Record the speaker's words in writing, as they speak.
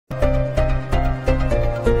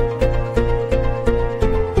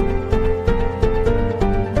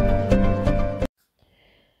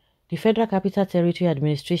Federal Capital Territory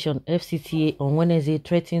Administration (FCTA) on Wednesday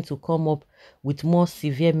threatened to come up with more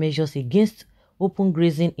severe measures against open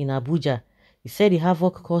grazing in Abuja. He said the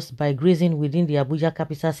havoc caused by grazing within the Abuja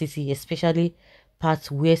capital city, especially parts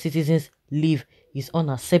where citizens live, is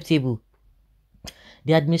unacceptable.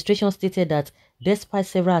 The administration stated that despite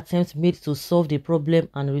several attempts made to solve the problem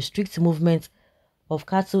and restrict movement of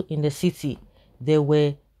cattle in the city, there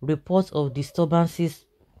were reports of disturbances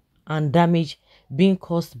and damage being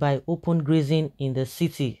caused by open grazing in the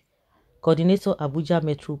city. Coordinator Abuja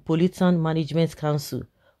Metropolitan Management Council,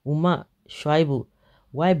 Umar Shuaibu,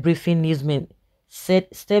 while briefing newsmen, said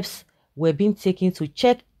steps were being taken to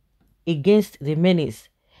check against the menace.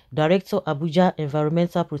 Director Abuja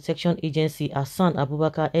Environmental Protection Agency Hassan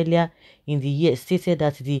Abubakar earlier in the year stated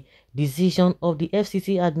that the decision of the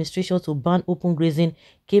FCT administration to ban open grazing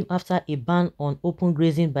came after a ban on open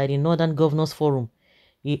grazing by the Northern Governors Forum.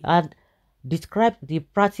 He had described the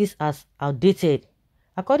practice as outdated.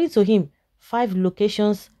 According to him, 5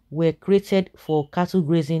 locations were created for cattle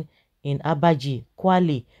grazing in Abaji,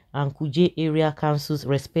 Kwale, and Kuje area councils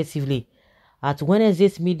respectively. At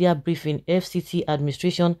Wednesday's media briefing, FCT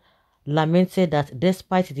administration lamented that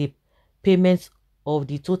despite the payment of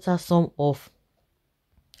the total sum of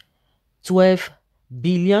 12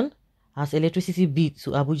 billion as electricity bill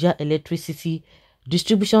to Abuja Electricity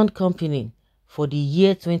Distribution Company for the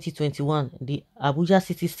year 2021, the Abuja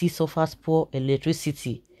city still suffers poor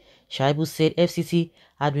electricity. Shaibu said FCT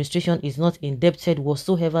administration is not indebted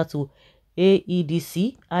whatsoever to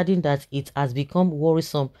AEDC, adding that it has become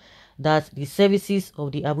worrisome that the services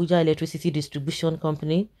of the Abuja Electricity Distribution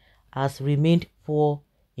Company has remained poor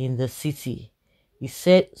in the city. He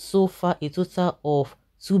said so far a total of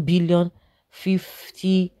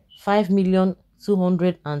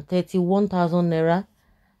 2,055,231,000 naira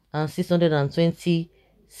and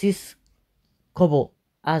 626 kobo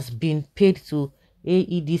has been paid to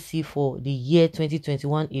AEDC for the year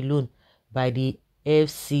 2021 alone by the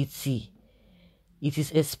FCT. It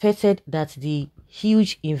is expected that the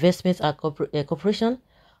huge investment and cooperation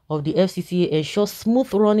of the FCTA ensures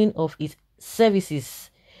smooth running of its services.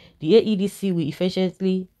 The AEDC will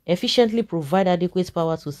efficiently provide adequate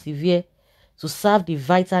power to serve the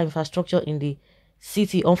vital infrastructure in the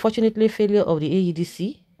city. Unfortunately, failure of the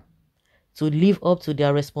AEDC to live up to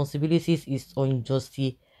their responsibilities is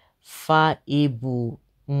unjustifiable.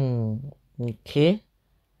 Okay.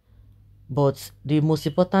 But the most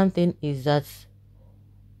important thing is that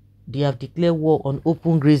they have declared war on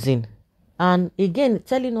open grazing. And again,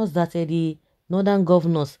 telling us that the Northern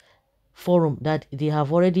Governors Forum, that they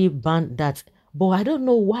have already banned that. But I don't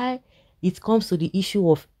know why it comes to the issue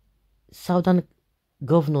of southern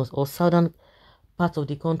governors or southern part of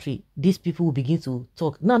the country, these people will begin to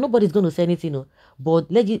talk. Now, nobody's going to say anything, no, but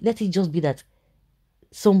let it just be that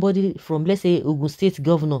somebody from, let's say, Ogun State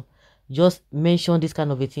governor just mention this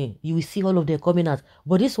kind of a thing. You will see all of them coming out.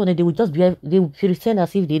 But this one, they will just they will pretend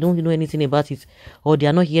as if they don't know anything about it, or they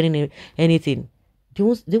are not hearing anything. They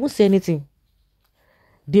won't say anything.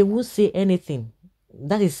 They won't say anything.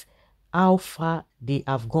 That is how far they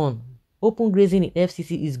have gone. Open grazing in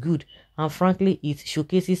FCC is good, and frankly, it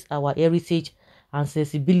showcases our heritage and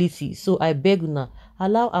sensibility. So I beg now,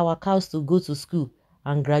 allow our cows to go to school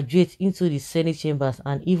and graduate into the Senate chambers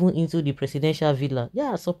and even into the presidential villa.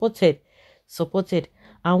 Yeah, supported.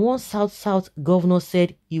 And one South governor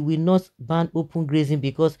said he will not ban open grazing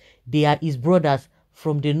because they are his brothers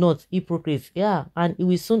from the north. Hypocrites. Yeah, and he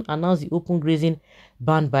will soon announce the open grazing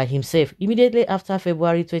ban by himself. Immediately after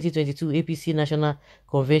February 2022 APC National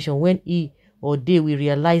Convention, when he or they will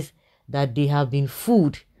realize that they have been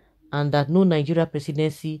fooled and that no Nigeria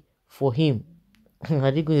presidency for him. Are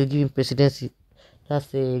they going to give him presidency?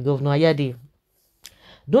 That's Governor Ayade.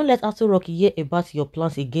 Don't let Ato Rocky hear about your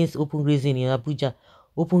plans against open grazing in Abuja.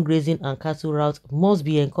 Open grazing and cattle routes must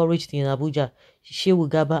be encouraged in Abuja. Shehu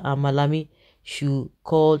Gaba and Malami should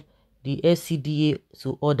call the FCDA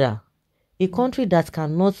to order. A country that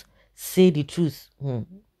cannot say the truth.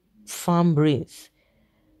 Farm brains.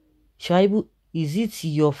 Shaibu, is it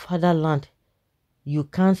your fatherland? You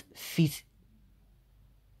can't fit.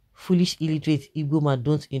 Foolish illiterate Igbo man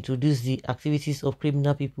don't introduce the activities of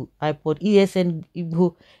criminal people. iPod ESN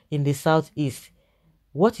Igbo in the southeast.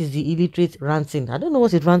 What is the illiterate ranting? I don't know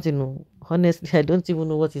what is ranting. No. Honestly, I don't even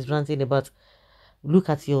know what is ranting about. Look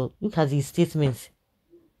at his statements.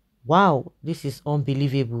 Wow, this is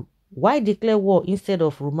unbelievable. Why declare war instead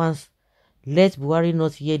of romance? Let Buhari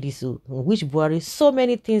not hear this. Which Buhari? So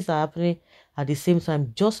many things are happening at the same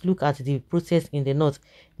time. Just look at the protests in the north.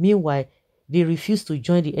 Meanwhile, they refused to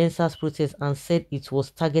join the NSAS protest and said it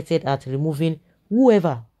was targeted at removing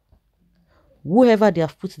whoever they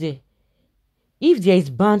have put there. If there is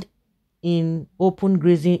banned in open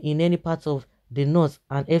grazing in any part of the north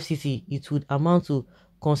and FCC, it would amount to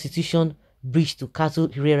constitution breach to cattle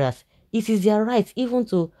rearers. It is their right even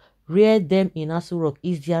to rear them in Aso Rock.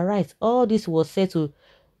 It's their right. All this was said to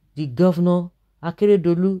the governor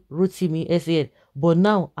Akeredolu Rotimi SAN. But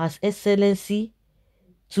now, as Excellency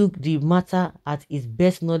took the matter at his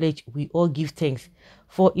best knowledge, we all give thanks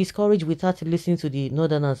for his courage without listening to the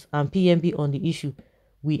Northerners and PMB on the issue.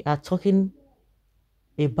 We are talking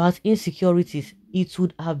about insecurities. It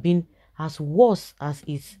would have been as worse as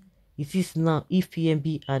it is now if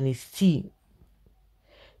PMB and his team.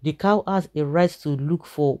 The cow has a right to look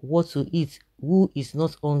for what to eat. Who is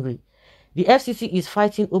not hungry? The FCC is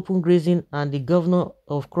fighting open grazing and the governor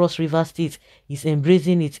of Cross River State is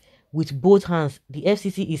embracing it with both hands. The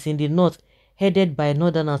FCC is in the north, headed by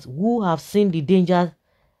northerners who have seen the dangers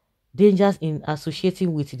in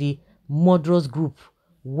associating with the murderous group.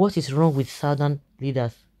 What is wrong with southern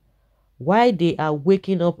leaders? Why they are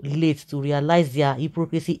waking up late to realize their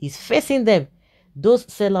hypocrisy is facing them. Those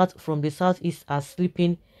sellouts from the southeast are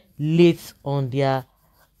sleeping late on their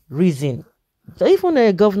reason. So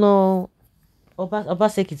even Governor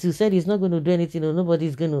Obaseki too said he's not going to do anything, or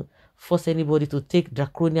nobody's going to force anybody to take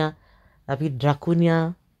draconian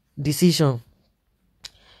decision.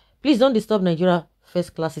 Please don't disturb Nigeria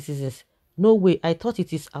first class citizens. No way. I thought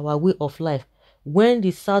it is our way of life. When the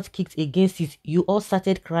South kicked against it, you all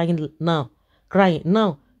started crying now.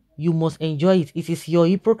 Now, you must enjoy it. It is your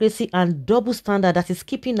hypocrisy and double standard that is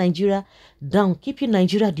keeping Nigeria down, keeping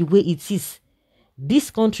Nigeria the way it is. This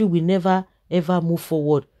country will never ever move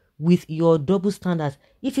forward with your double standards.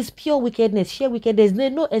 It is pure wickedness, sheer wickedness. They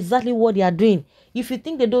know exactly what they are doing. If you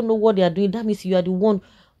think they don't know what they are doing, that means you are the one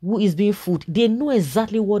who is being fooled. They know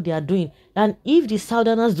exactly what they are doing. And if the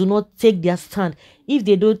Southerners do not take their stand, if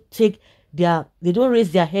they don't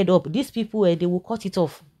raise their head up, these people, they will cut it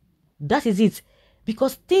off. That is it.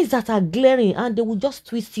 Because things that are glaring, and they will just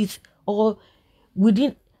twist it, or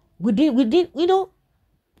within,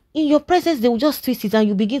 in your presence, they will just twist it, and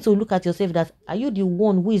you begin to look at yourself that, are you the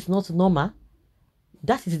one who is not normal?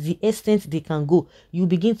 That is the extent they can go. You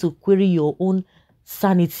begin to query your own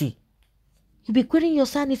sanity. You be querying your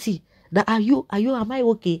sanity. That am I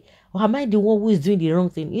okay? Or am I the one who is doing the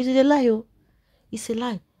wrong thing? It's a lie, oh. It's a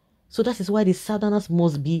lie. So that is why the Southerners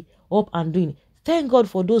must be up and doing. Thank God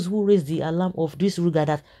for those who raised the alarm of this Ruga,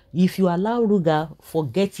 that if you allow Ruga,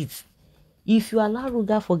 forget it. If you allow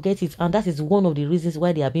Ruga, forget it. And that is one of the reasons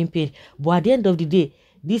why they are being paid. But at the end of the day,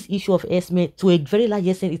 this issue of Esme, to a very large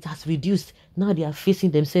extent, it has reduced. Now they are facing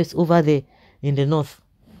themselves over there in the north.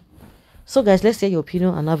 So guys, let's hear your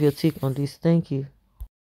opinion and have your take on this. Thank you.